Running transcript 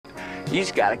You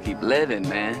just gotta keep living,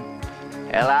 man.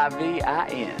 Livin.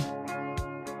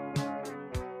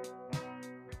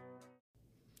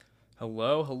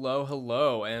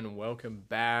 Hello, and welcome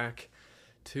back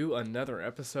to another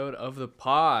episode of the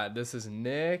pod. This is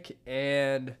Nick,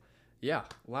 and yeah,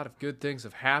 a lot of good things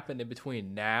have happened in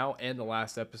between now and the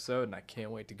last episode, and I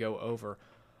can't wait to go over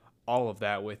all of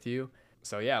that with you.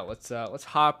 So yeah, let's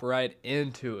hop right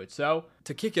into it. So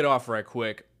to kick it off right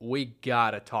quick, we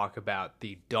gotta talk about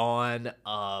the dawn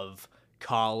of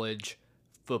college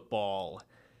football.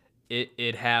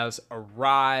 It has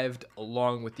arrived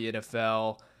along with the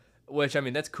NFL, which, I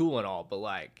mean, that's cool and all, but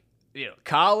like,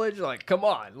 college, like, come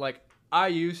on. Like, I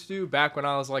used to, back when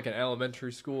I was like in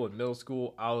elementary school and middle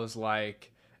school, I was like,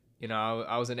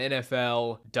 I was an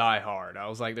NFL diehard. I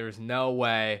was like, there's no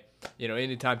way,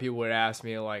 anytime people would ask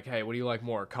me like, hey, what do you like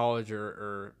more, college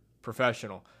or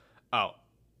professional? Oh,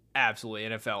 absolutely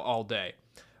NFL all day.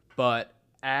 But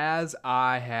as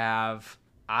I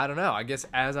don't know, I guess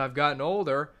as I've gotten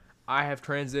older, I have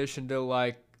transitioned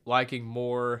to liking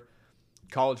more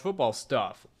college football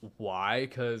stuff. Why?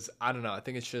 Because I don't know. I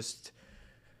think it's just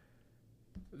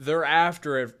they're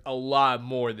after it a lot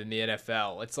more than the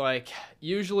NFL. It's like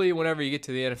usually whenever you get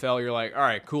to the NFL, you're like, all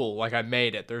right, cool. Like, I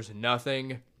made it. There's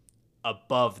nothing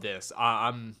above this.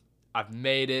 I've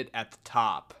made it at the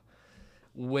top.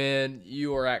 When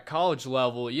you are at college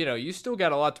level, you still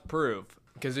got a lot to prove.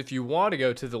 Because if you want to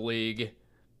go to the league,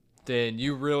 then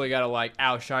you really got to like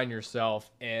outshine yourself,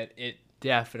 and it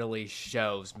definitely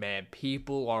shows, man.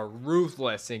 People are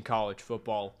ruthless in college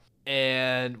football.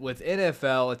 And with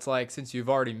NFL, it's like, since you've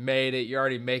already made it, you're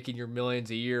already making your millions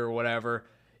a year or whatever,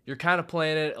 you're kind of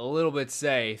playing it a little bit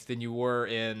safe than you were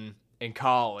in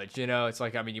college. It's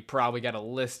like, I mean, you probably got a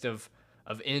list of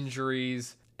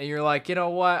injuries, and you're like, you know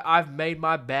what? I've made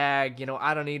my bag.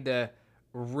 I don't need to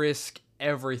risk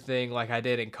everything like I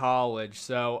did in college.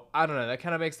 So, I don't know. That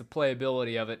kind of makes the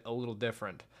playability of it a little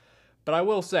different. But I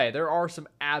will say, there are some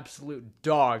absolute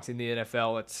dogs in the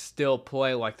NFL that still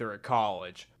play like they're at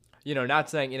college. Not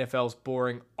saying NFL's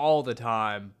boring all the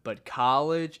time, but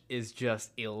college is just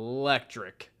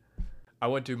electric. I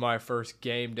went to my first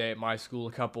game day at my school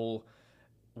a couple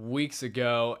weeks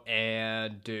ago,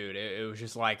 and dude, it was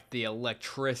just like the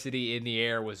electricity in the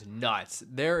air was nuts.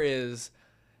 There is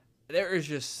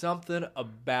just something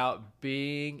about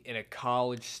being in a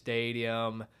college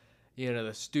stadium.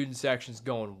 The student section's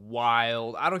going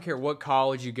wild. I don't care what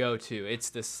college you go to. It's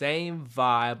the same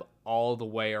vibe all the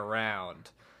way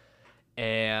around.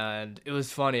 And it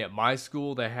was funny, at my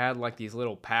school, they had like these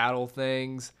little paddle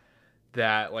things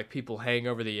that like people hang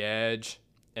over the edge,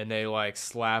 and they like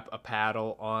slap a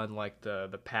paddle on like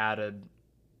the padded,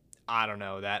 I don't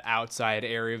know, that outside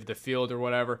area of the field or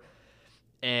whatever.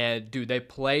 And dude, they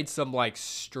played some like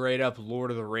straight up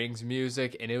Lord of the Rings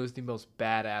music, and it was the most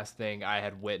badass thing I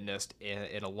had witnessed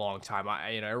in a long time.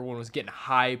 Everyone was getting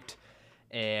hyped,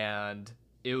 and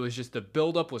it was just, the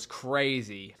buildup was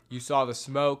crazy. You saw the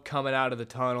smoke coming out of the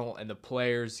tunnel and the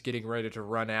players getting ready to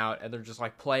run out, and they're just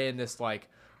like playing this like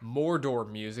Mordor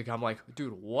music. I'm like,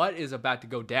 dude, what is about to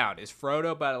go down? Is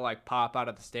Frodo about to like pop out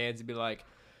of the stands and be like,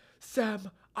 Sam,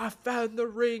 I found the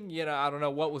ring? I don't know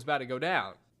what was about to go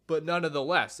down. But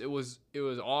nonetheless, it was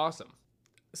awesome.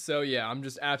 So yeah, I'm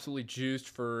just absolutely juiced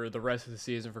for the rest of the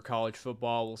season for college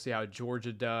football. We'll see how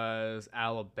Georgia does,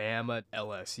 Alabama,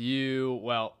 LSU.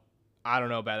 Well, I don't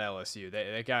know about LSU.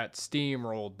 They got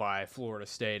steamrolled by Florida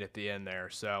State at the end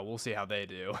there, so we'll see how they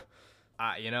do.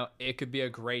 It could be a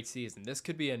great season. This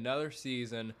could be another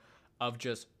season of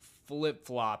just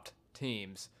flip-flopped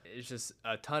teams. It's just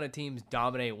a ton of teams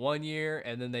dominate one year,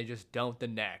 and then they just don't the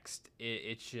next.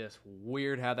 It's just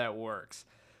weird how that works.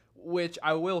 Which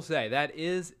I will say, that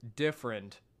is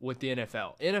different with the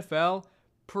NFL. NFL,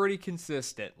 pretty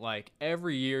consistent. Like,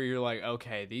 every year you're like,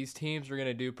 okay, these teams are going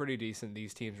to do pretty decent.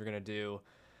 These teams are going to do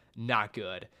not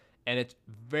good. And it's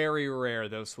very rare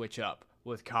those switch up.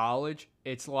 With college,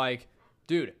 it's like,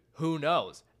 dude, who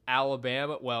knows?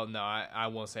 Alabama, well, no, I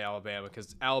won't say Alabama,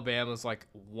 because Alabama's like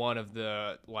one of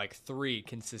the like three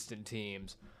consistent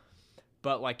teams.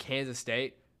 But like Kansas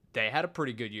State, they had a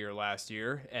pretty good year last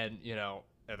year, and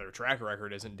their track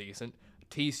record isn't decent.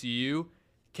 TCU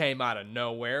came out of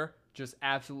nowhere, just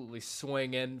absolutely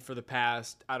swinging for the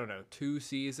past, I don't know, 2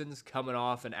 seasons, coming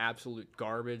off an absolute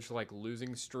garbage like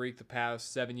losing streak the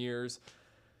past 7 years.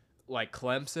 Like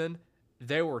Clemson,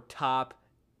 they were top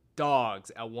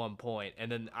dogs at one point,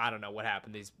 and then I don't know what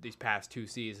happened these past 2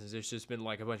 seasons. It's just been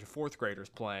like a bunch of 4th graders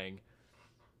playing.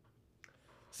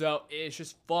 So it's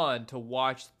just fun to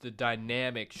watch the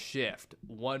dynamic shift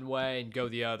one way and go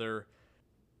the other.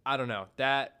 I don't know.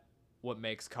 That what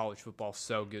makes college football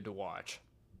so good to watch.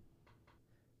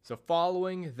 So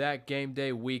following that game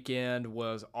day weekend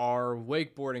was our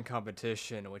wakeboarding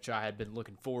competition, which I had been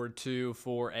looking forward to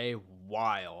for a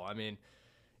while. I mean,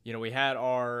 we had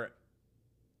our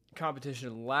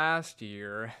competition last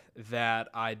year that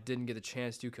I didn't get a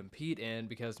chance to compete in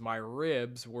because my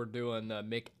ribs were doing the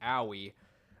McOwie.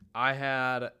 I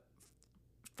had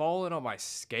fallen on my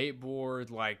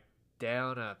skateboard like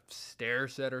down a stair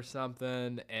set or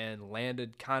something and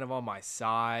landed kind of on my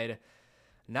side.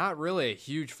 Not really a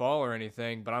huge fall or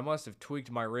anything, but I must have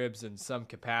tweaked my ribs in some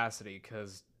capacity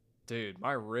because, dude,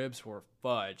 my ribs were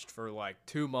fudged for like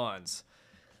 2 months.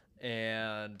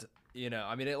 And,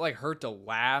 it like hurt to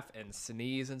laugh and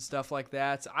sneeze and stuff like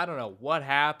that. So I don't know what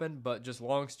happened, but just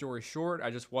long story short, I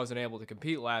just wasn't able to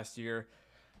compete last year.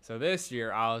 So this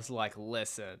year I was like,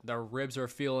 listen, the ribs are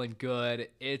feeling good.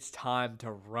 It's time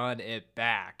to run it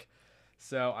back.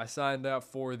 So I signed up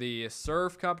for the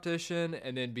surf competition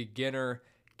and then beginner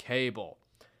cable.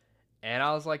 And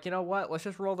I was like, you know what? Let's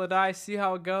just roll the dice, see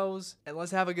how it goes, and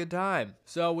let's have a good time.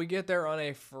 So we get there on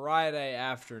a Friday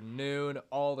afternoon.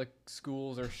 All the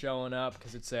schools are showing up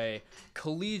because it's a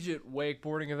collegiate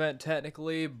wakeboarding event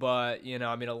technically, but,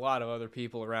 a lot of other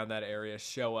people around that area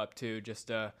show up too just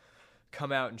to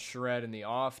come out and shred in the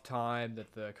off time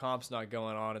that the comp's not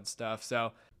going on and stuff.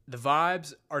 So the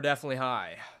vibes are definitely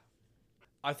high.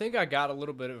 I think I got a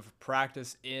little bit of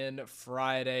practice in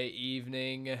Friday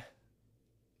evening.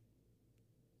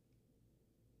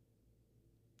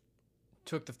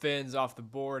 Took the fins off the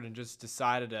board and just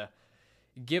decided to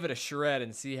give it a shred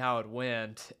and see how it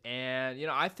went. And,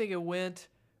 I think it went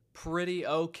pretty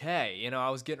okay. I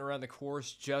was getting around the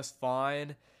course just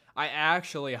fine. I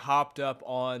actually hopped up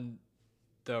on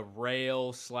the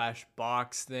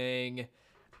rail/box thing.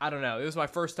 I don't know. It was my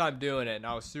first time doing it, and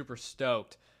I was super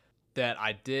stoked that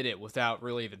I did it without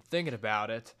really even thinking about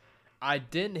it. I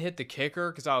didn't hit the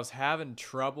kicker because I was having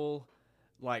trouble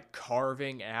like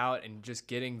carving out and just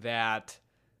getting that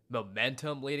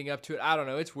momentum leading up to it. I don't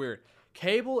know. It's weird.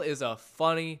 Cable is a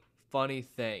funny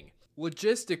thing.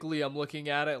 Logistically, I'm looking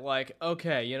at it like,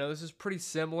 okay, this is pretty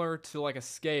similar to like a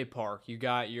skate park.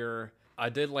 I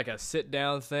did like a sit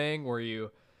down thing where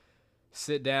you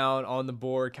sit down on the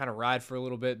board, kind of ride for a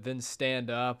little bit, then stand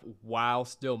up while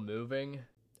still moving.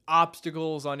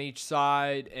 Obstacles on each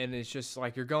side, and it's just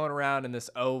like you're going around in this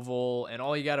oval, and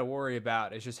all you got to worry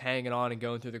about is just hanging on and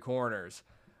going through the corners.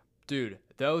 Dude,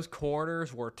 those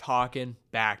corners were talking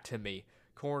back to me.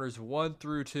 Corners 1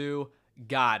 through 2,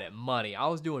 got it, money. I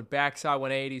was doing backside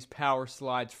 180s, power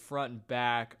slides, front and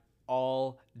back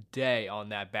all day on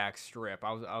that back strip.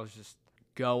 I was just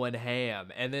going ham.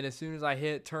 And then as soon as I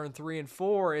hit turn 3 and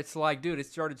 4, it's like, dude, it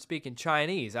started speaking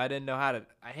Chinese. I didn't know how to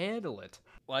handle it.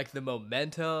 Like the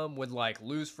momentum would like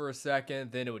lose for a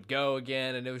second, then it would go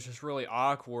again, and it was just really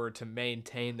awkward to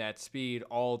maintain that speed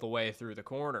all the way through the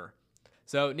corner.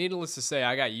 So needless to say,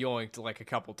 I got yoinked like a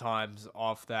couple times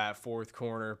off that fourth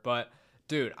corner, but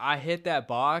dude, I hit that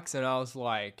box and I was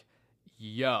like,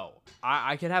 yo,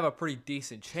 I can have a pretty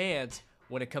decent chance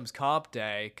when it comes comp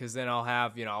day, because then I'll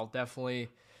have, I'll definitely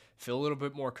feel a little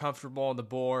bit more comfortable on the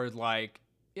board, like,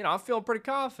 I'm feeling pretty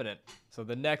confident. So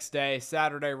the next day,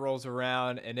 Saturday rolls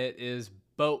around, and it is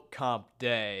boat comp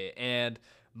day. And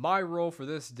my role for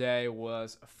this day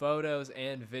was photos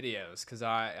and videos, because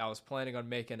I was planning on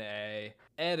making a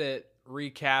edit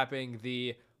recapping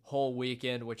the whole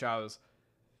weekend, which I was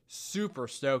super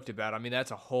stoked about. I mean,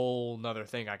 that's a whole nother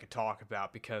thing I could talk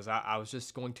about, because I was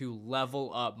just going to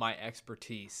level up my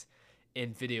expertise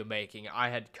in video making. I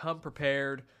had come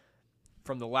prepared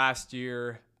from the last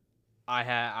year.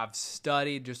 I've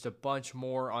studied just a bunch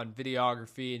more on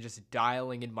videography and just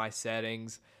dialing in my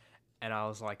settings, and I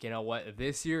was like, you know what,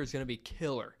 this year is gonna be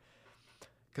killer,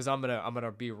 because I'm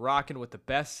gonna be rocking with the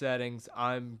best settings.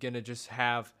 I'm gonna just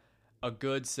have a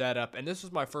good setup, and this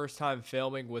was my first time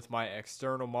filming with my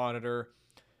external monitor,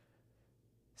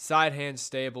 side hand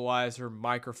stabilizer,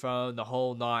 microphone, the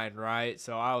whole nine, right?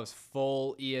 So I was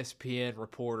full ESPN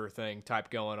reporter thing type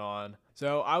going on.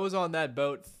 So I was on that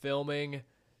boat filming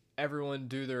everyone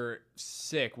do their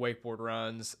sick wakeboard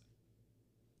runs.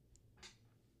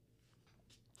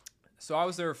 So I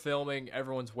was there filming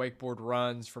everyone's wakeboard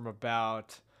runs from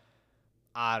about,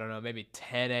 I don't know, maybe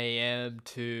 10 a.m.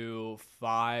 to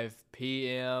 5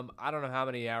 p.m. I don't know how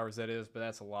many hours that is, but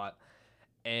that's a lot.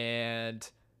 And,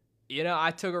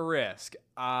 I took a risk.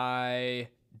 I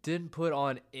didn't put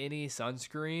on any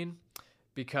sunscreen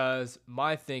because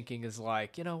my thinking is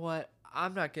like, you know what?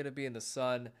 I'm not going to be in the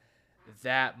sun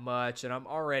that much, and I'm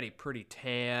already pretty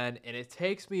tan, and it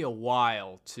takes me a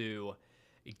while to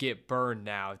get burned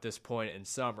now at this point in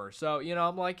summer. So,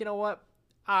 I'm like, you know what?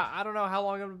 I don't know how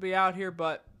long I'm going to be out here,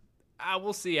 but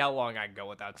we'll see how long I can go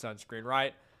without sunscreen,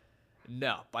 right?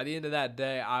 No, by the end of that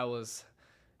day, I was,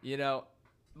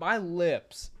 my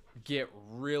lips get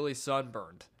really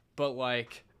sunburned, but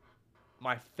like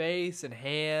my face and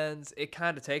hands, it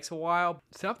kind of takes a while.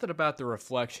 Something about the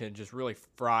reflection just really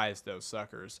fries those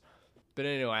suckers. But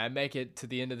anyway, I make it to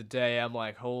the end of the day. I'm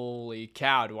like, holy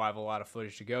cow, do I have a lot of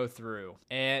footage to go through.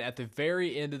 And at the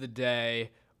very end of the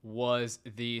day was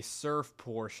the surf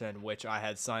portion, which I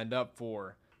had signed up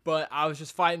for. But I was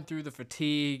just fighting through the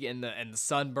fatigue and the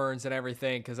sunburns and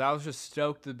everything because I was just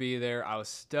stoked to be there. I was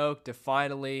stoked to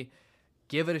finally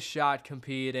give it a shot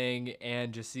competing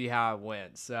and just see how it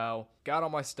went. So got all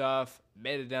my stuff,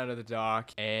 made it down to the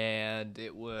dock, and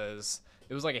it was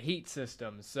like a heat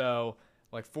system. So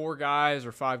like 4 guys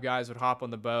or 5 guys would hop on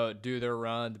the boat, do their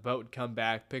run. The boat would come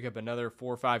back, pick up another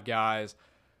 4 or 5 guys,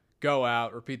 go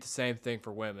out, repeat the same thing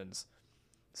for women's.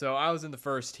 So I was in the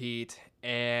first heat,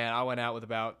 and I went out with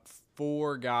about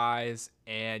 4 guys.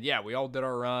 And yeah, we all did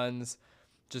our runs,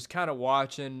 just kind of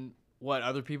watching what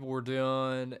other people were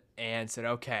doing and said,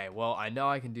 okay, well, I know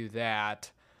I can do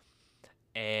that.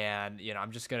 And,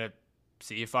 I'm just going to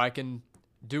see if I can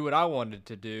do what I wanted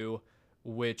to do,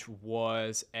 which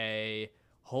was a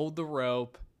hold the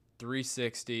rope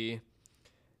 360.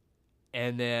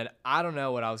 And then I don't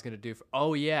know what I was going to do.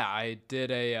 I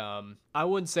did I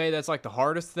wouldn't say that's like the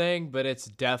hardest thing, but it's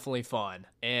definitely fun.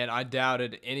 And I doubt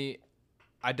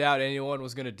anyone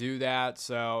was going to do that.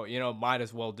 So, might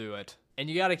as well do it. And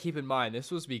you got to keep in mind,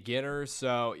 this was beginners.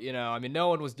 So, no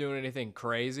one was doing anything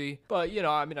crazy. But,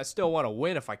 I still want to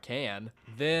win if I can.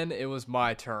 Then it was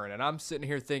my turn. And I'm sitting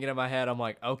here thinking in my head, I'm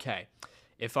like, okay,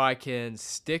 if I can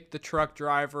stick the truck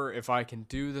driver, if I can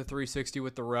do the 360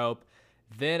 with the rope,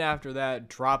 then after that,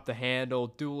 drop the handle,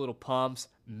 do a little pumps,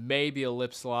 maybe a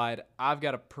lip slide, I've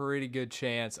got a pretty good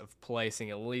chance of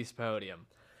placing at least podium.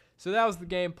 So that was the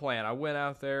game plan. I went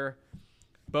out there,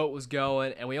 boat was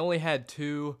going, and we only had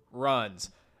 2 runs,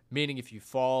 meaning if you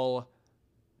fall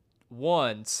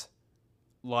once,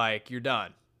 like, you're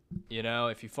done.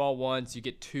 If you fall once, you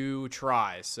get 2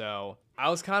 tries. So I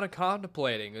was kind of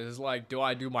contemplating. It was like, do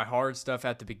I do my hard stuff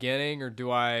at the beginning, or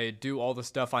do I do all the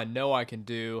stuff I know I can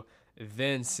do,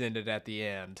 then send it at the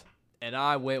end? And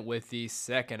I went with the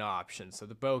second option. So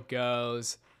the boat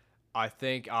goes. I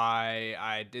think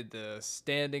I did the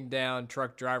standing down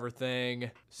truck driver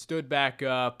thing, stood back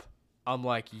up. I'm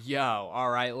like, yo, all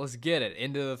right, let's get it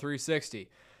into the 360.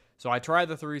 So I tried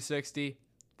the 360,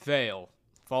 fail,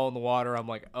 fall in the water. I'm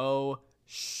like, oh,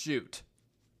 shoot.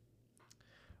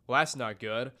 Well, that's not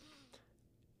good.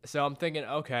 So I'm thinking,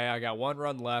 okay, I got 1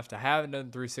 run left. I haven't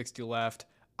done 360 left.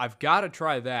 I've got to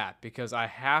try that because I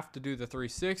have to do the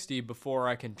 360 before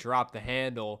I can drop the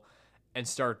handle and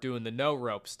start doing the no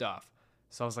rope stuff.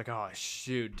 So I was like, oh,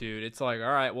 shoot, dude. It's like,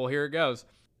 all right, well, here it goes.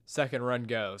 Second run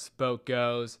goes. Boat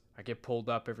goes. I get pulled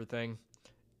up, everything.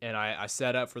 And I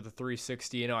set up for the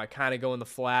 360. I kind of go in the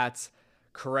flats,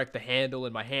 correct the handle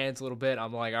in my hands a little bit.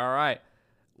 I'm like, all right,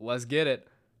 let's get it.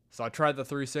 So I tried the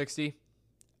 360.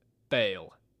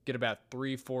 Fail. Get about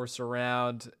 3/4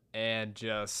 around and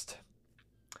just...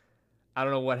 I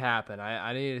don't know what happened.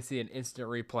 I needed to see an instant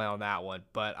replay on that one,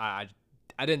 but I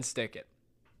didn't stick it.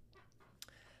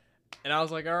 And I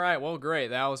was like, all right, well, great.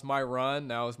 That was my run.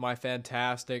 That was my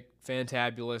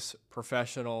fantabulous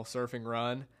professional surfing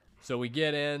run. So we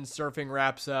get in, surfing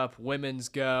wraps up, women's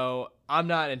go. I'm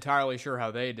not entirely sure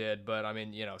how they did, but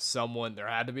there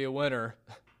had to be a winner.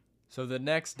 So the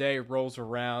next day rolls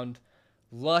around.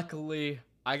 Luckily,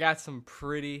 I got some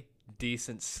pretty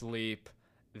decent sleep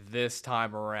this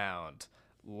time around.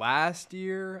 Last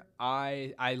year,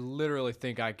 I literally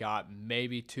think I got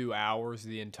maybe 2 hours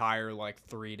the entire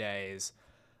 3 days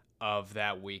of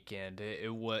that weekend.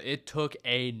 It took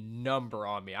a number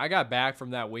on me. I got back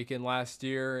from that weekend last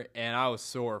year and I was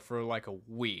sore for a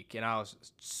week and I was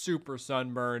super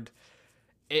sunburned.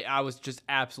 I was just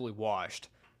absolutely washed.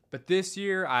 But this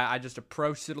year, I just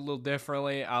approached it a little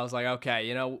differently. I was like,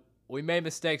 okay, we made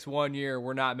mistakes one year.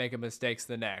 We're not making mistakes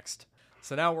the next.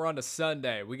 So now we're on to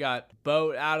Sunday. We got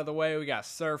boat out of the way. We got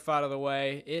surf out of the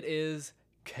way. It is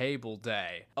cable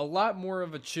day. A lot more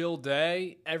of a chill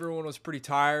day. Everyone was pretty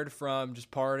tired from just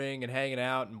partying and hanging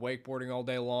out and wakeboarding all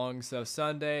day long. So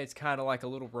Sunday, it's kind of like a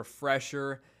little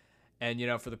refresher. And,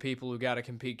 for the people who got to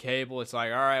compete cable, it's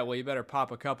like, all right, well, you better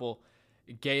pop a couple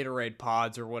Gatorade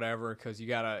pods or whatever because you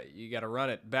gotta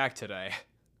run it back today.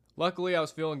 Luckily, I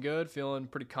was feeling good, feeling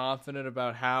pretty confident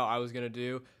about how I was going to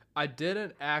do. I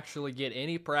didn't actually get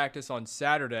any practice on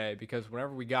Saturday because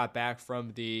whenever we got back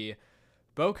from the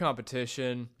boat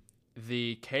competition,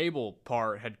 the cable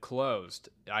part had closed.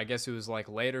 I guess it was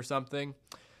late or something.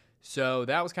 So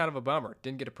that was kind of a bummer.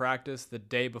 Didn't get to practice the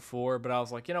day before, but I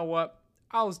was like, you know what?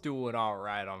 I was doing all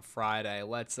right on Friday.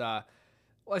 Let's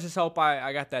just hope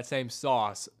I got that same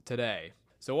sauce today.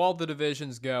 So all the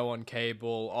divisions go on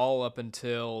cable, all up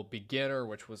until beginner,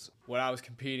 which was what I was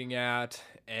competing at,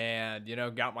 and,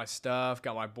 got my stuff,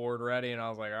 got my board ready, and I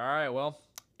was like, all right, well,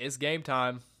 it's game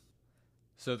time.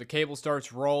 So the cable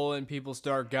starts rolling, people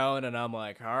start going, and I'm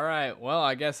like, all right, well,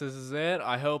 I guess this is it.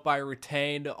 I hope I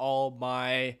retained all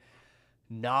my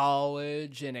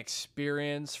knowledge and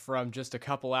experience from just a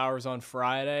couple hours on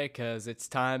Friday, because it's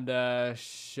time to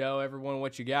show everyone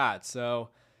what you got. So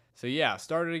yeah,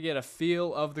 started to get a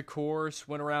feel of the course,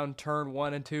 went around turn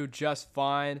 1 and 2 just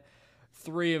fine.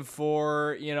 3 and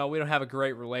 4, we don't have a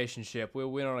great relationship. We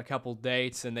went on a couple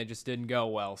dates and they just didn't go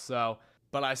well.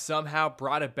 But I somehow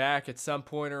brought it back at some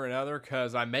point or another,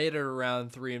 because I made it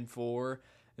around 3 and 4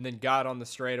 and then got on the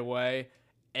straightaway.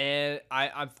 And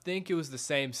I think it was the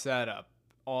same setup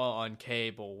on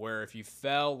cable, where if you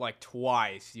fell like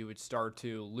twice, you would start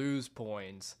to lose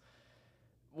points,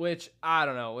 which, I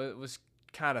don't know, it was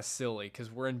kind of silly because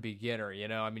we're in beginner, you're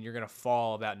going to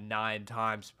fall about 9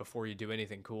 times before you do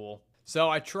anything cool. So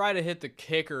I try to hit the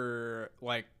kicker,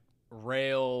 like,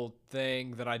 rail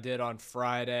thing that I did on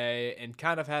Friday, and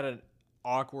kind of had an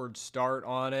awkward start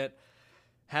on it.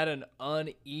 Had an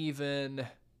uneven,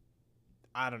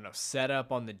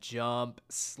 setup on the jump,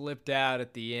 slipped out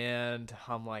at the end.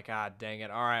 I'm like, dang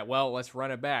it. All right, well, let's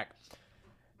run it back.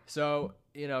 So,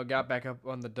 got back up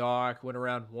on the dock, went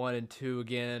around 1 and 2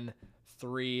 again,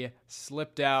 3,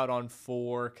 slipped out on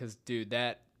 4, because, dude,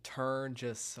 that turn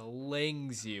just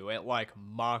slings you at like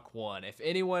Mach 1. If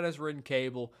anyone has ridden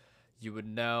cable, you would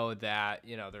know that,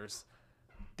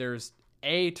 there's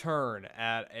a turn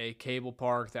at a cable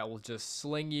park that will just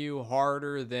sling you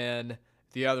harder than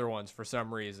the other ones for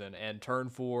some reason, and turn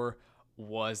 4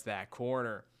 was that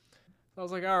corner. I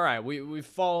was like, all right, we've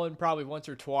fallen probably once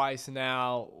or twice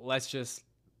now. Let's just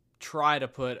try to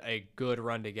put a good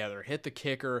run together. Hit the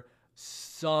kicker,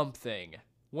 something.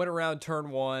 Went around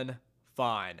turn 1,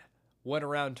 fine. Went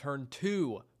around turn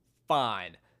 2,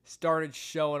 fine. Started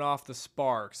showing off the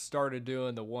sparks. Started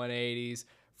doing the 180s,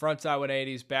 frontside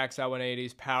 180s, backside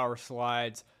 180s, power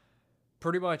slides.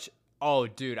 Pretty much, oh,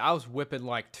 dude, I was whipping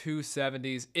like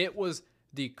 270s. It was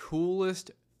the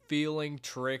coolest feeling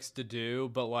tricks to do,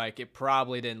 but like it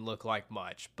probably didn't look like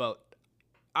much. But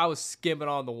I was skimming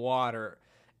on the water,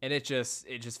 and it just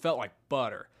felt like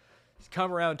butter.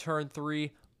 Come around turn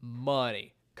 3,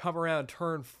 money. Come around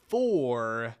turn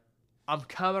 4, I'm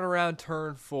coming around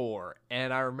turn 4,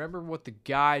 and I remember what the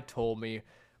guy told me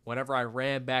whenever I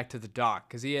ran back to the dock,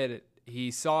 because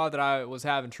he saw that I was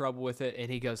having trouble with it,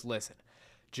 and he goes, listen,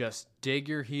 just dig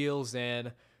your heels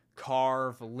in,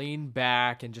 carve, lean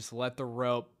back, and just let the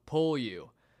rope pull you.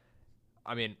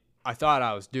 I mean, I thought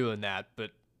I was doing that,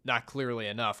 but not clearly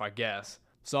enough, I guess.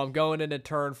 So I'm going into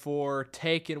turn 4,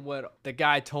 taking what the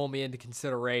guy told me into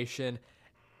consideration,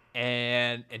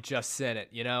 and just sent it,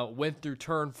 went through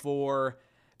turn 4,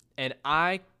 and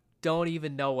I don't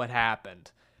even know what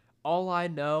happened. All I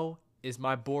know is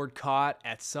my board caught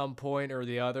at some point or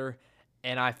the other,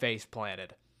 and I face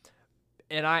planted.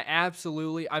 And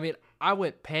I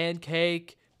went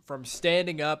pancake from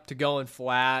standing up to going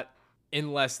flat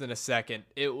in less than a second.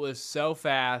 It was so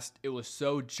fast. It was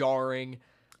so jarring.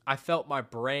 I felt my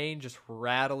brain just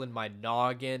rattle in my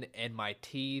noggin and my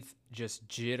teeth just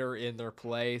jitter in their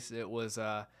place. It was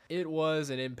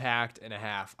an impact and a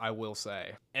half, I will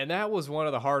say. And that was one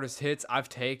of the hardest hits I've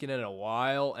taken in a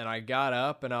while. And I got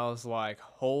up and I was like,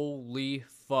 holy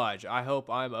fudge. I hope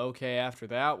I'm okay after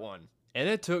that one. And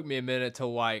it took me a minute to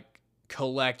like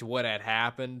collect what had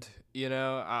happened.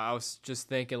 I was just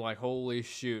thinking like, holy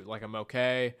shoot, like I'm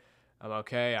okay.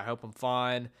 I hope I'm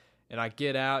fine. And I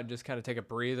get out and just kind of take a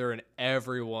breather, and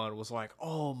everyone was like,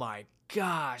 oh my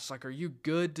gosh, like, are you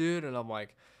good, dude? And I'm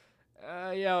like,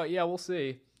 yeah, we'll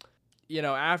see.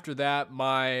 After that,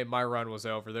 my run was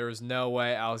over. There was no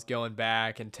way I was going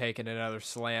back and taking another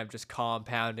slam, just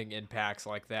compounding impacts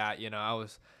like that.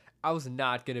 I was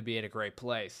not going to be in a great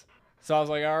place. So I was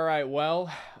like, all right, well,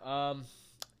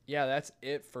 yeah, that's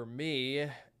it for me.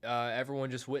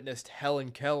 Everyone just witnessed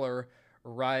Helen Keller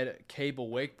ride cable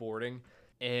wakeboarding.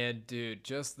 And, dude,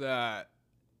 just the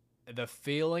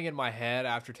feeling in my head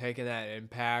after taking that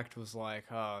impact was like,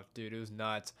 oh, dude, it was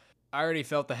nuts. I already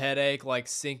felt the headache, like,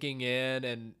 sinking in,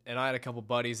 and I had a couple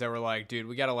buddies that were like, dude,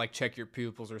 we got to, like, check your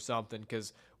pupils or something,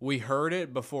 because we heard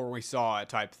it before we saw it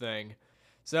type thing.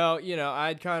 So,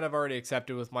 I'd kind of already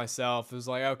accepted with myself. It was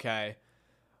like, okay,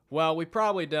 well, we're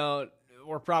probably not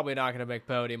going to make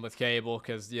podium with cable,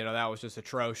 because, that was just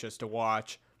atrocious to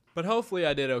watch. But hopefully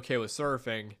I did okay with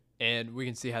surfing. and we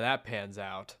can see how that pans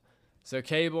out. So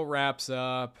cable wraps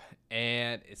up,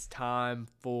 and it's time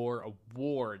for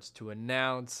awards to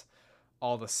announce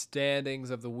all the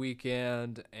standings of the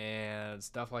weekend and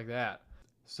stuff like that.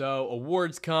 So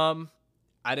awards come.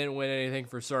 I didn't win anything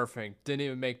for surfing. Didn't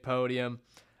even make podium.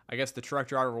 I guess the truck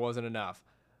driver wasn't enough.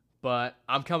 But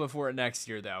I'm coming for it next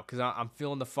year, though, because I'm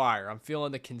feeling the fire. I'm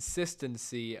feeling the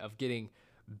consistency of getting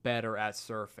better at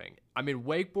surfing. I mean,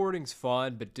 wakeboarding's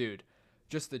fun, but, dude,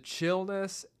 just the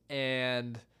chillness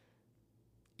and,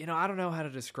 I don't know how to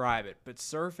describe it, but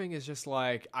surfing is just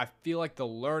like, I feel like the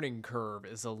learning curve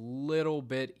is a little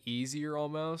bit easier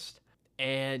almost,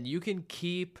 and you can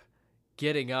keep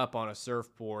getting up on a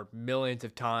surfboard millions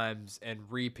of times and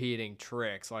repeating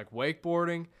tricks. Like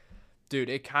wakeboarding, dude,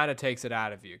 it kind of takes it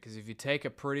out of you, because if you take a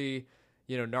pretty,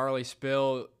 gnarly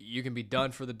spill, you can be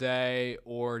done for the day,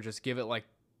 or just give it like,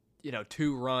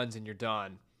 2 runs and you're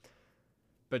done.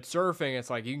 But surfing, it's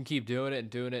like you can keep doing it and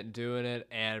doing it and doing it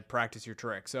and practice your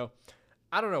trick. So,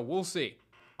 I don't know. We'll see.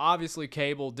 Obviously,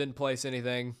 cable didn't place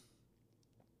anything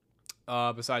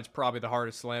besides probably the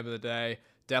hardest slam of the day.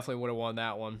 Definitely would have won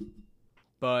that one.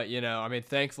 But,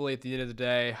 thankfully, at the end of the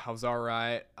day, I was all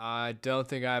right. I don't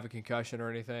think I have a concussion or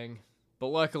anything. But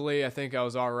luckily, I think I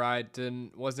was all right.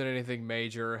 Wasn't anything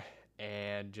major.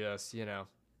 And just,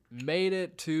 made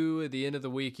it to the end of the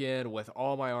weekend with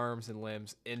all my arms and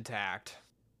limbs intact.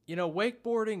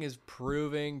 Wakeboarding is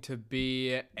proving to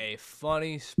be a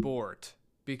funny sport,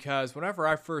 because whenever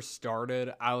I first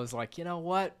started, I was like, you know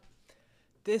what?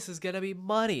 This is going to be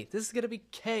money. This is going to be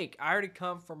cake. I already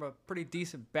come from a pretty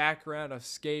decent background of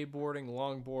skateboarding,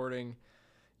 longboarding,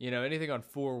 anything on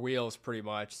 4 wheels pretty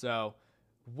much. So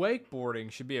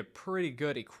wakeboarding should be a pretty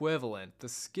good equivalent. The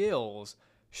skills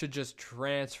should just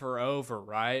transfer over,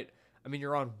 right? I mean,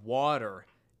 you're on water.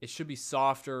 It should be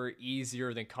softer,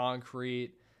 easier than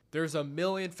concrete. There's a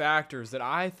million factors that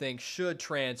I think should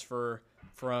transfer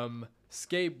from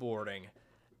skateboarding.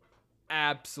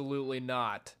 Absolutely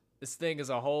not. This thing is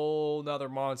a whole nother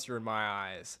monster in my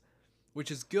eyes,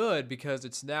 which is good because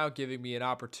it's now giving me an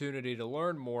opportunity to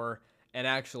learn more and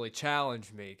actually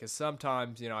challenge me. Because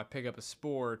sometimes, I pick up a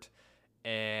sport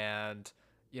and,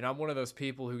 I'm one of those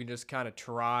people who can just kind of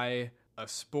try a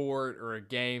sport or a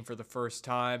game for the first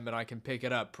time and I can pick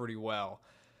it up pretty well.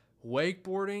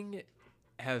 Wakeboarding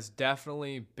has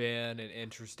definitely been an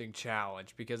interesting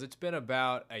challenge because it's been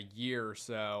about a year or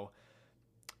so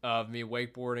of me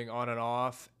wakeboarding on and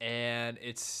off, and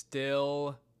I'm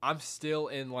still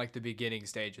in like the beginning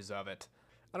stages of it.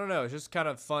 I don't know, it's just kind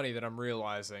of funny that I'm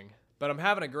realizing. But I'm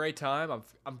having a great time.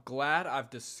 I'm glad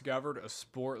I've discovered a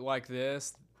sport like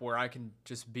this where I can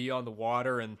just be on the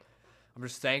water, and I'm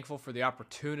just thankful for the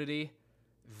opportunity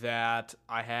that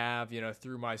I have,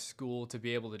 through my school to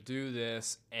be able to do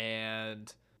this.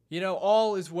 And,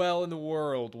 all is well in the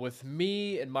world with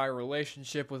me and my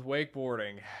relationship with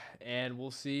wakeboarding, and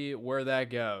we'll see where that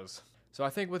goes. So I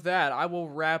think with that, I will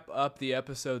wrap up the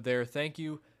episode there. Thank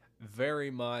you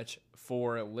very much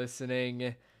for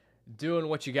listening, doing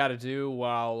what you got to do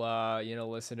while,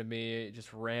 listen to me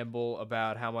just ramble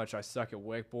about how much I suck at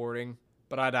wakeboarding.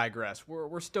 But I digress.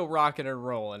 We're still rocking and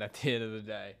rolling at the end of the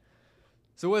day.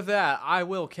 So with that, I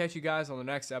will catch you guys on the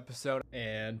next episode,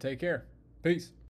 and take care. Peace.